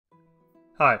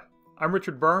Hi, I'm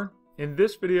Richard Byrne. In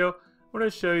this video, I'm going to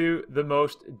show you the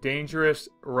most dangerous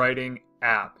writing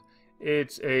app.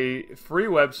 It's a free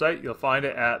website. You'll find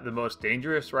it at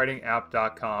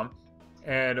themostdangerouswritingapp.com.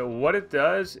 And what it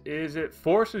does is it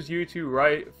forces you to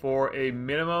write for a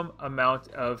minimum amount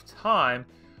of time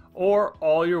or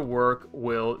all your work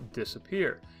will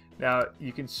disappear. Now,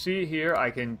 you can see here I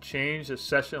can change the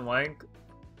session length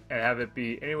and have it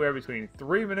be anywhere between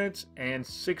 3 minutes and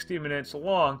 60 minutes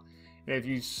long. And if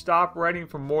you stop writing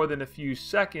for more than a few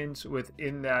seconds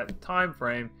within that time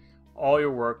frame, all your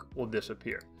work will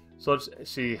disappear. So let's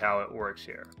see how it works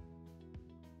here.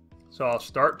 So I'll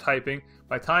start typing.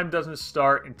 My time doesn't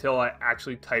start until I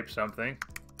actually type something.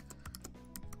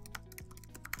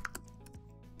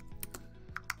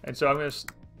 And so I'm going to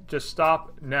just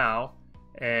stop now,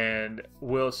 and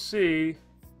we'll see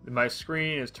that my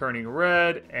screen is turning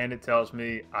red and it tells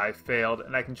me I failed,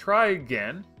 and I can try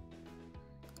again.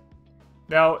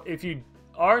 Now, if you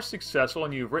are successful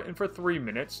and you've written for 3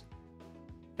 minutes,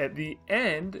 at the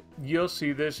end, you'll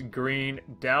see this green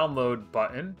download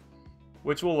button,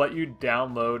 which will let you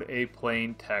download a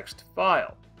plain text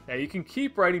file. Now, you can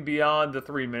keep writing beyond the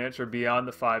 3 minutes or beyond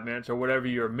the 5 minutes or whatever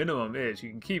your minimum is. You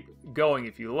can keep going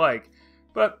if you like,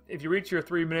 but if you reach your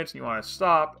 3 minutes and you want to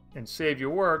stop and save your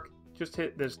work, just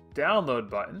hit this download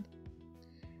button,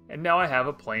 and now I have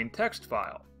a plain text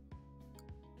file.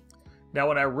 Now,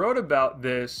 when I wrote about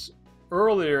this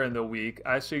earlier in the week,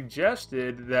 I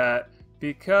suggested that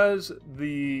because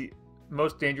the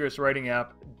Most Dangerous Writing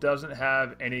app doesn't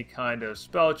have any kind of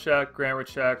spell check, grammar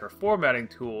check, or formatting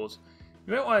tools,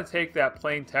 you might want to take that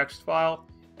plain text file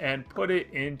and put it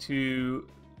into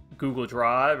Google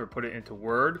Drive or put it into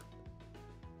Word.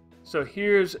 So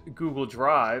here's Google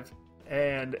Drive,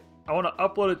 and I want to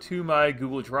upload it to my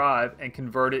Google Drive and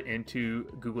convert it into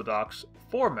Google Docs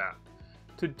format.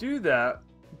 To do that,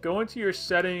 go into your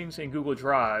settings in Google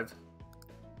Drive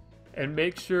and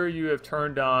make sure you have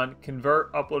turned on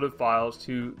Convert Uploaded Files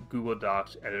to Google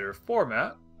Docs Editor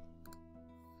Format.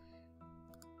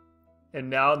 And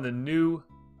now in the New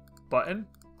button,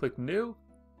 click New,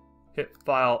 hit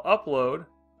File Upload,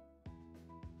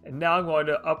 and now I'm going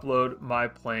to upload my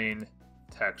plain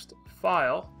text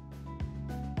file.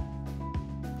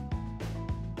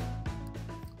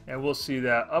 And we'll see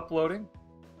that uploading.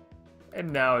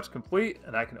 And now it's complete,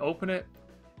 and I can open it,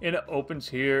 and it opens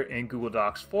here in Google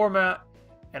Docs format,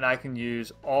 and I can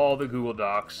use all the Google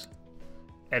Docs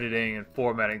editing and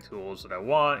formatting tools that I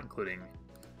want, including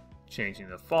changing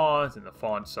the font and the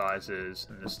font sizes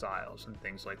and the styles and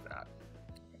things like that.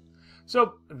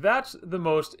 So that's the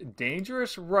Most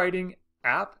Dangerous Writing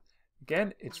app.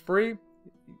 Again, it's free.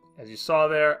 As you saw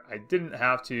there, I didn't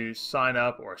have to sign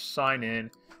up or sign in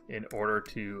order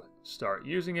to start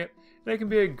using it. And it can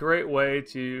be a great way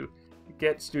to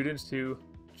get students to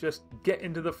just get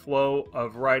into the flow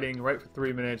of writing, write for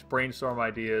 3 minutes, brainstorm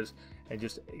ideas, and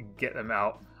just get them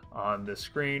out on the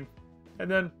screen, and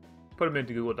then put them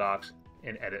into Google Docs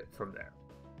and edit from there.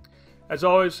 As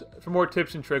always, for more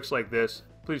tips and tricks like this,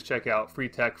 please check out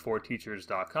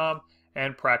freetech4teachers.com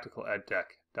and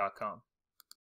practicaledtech.com.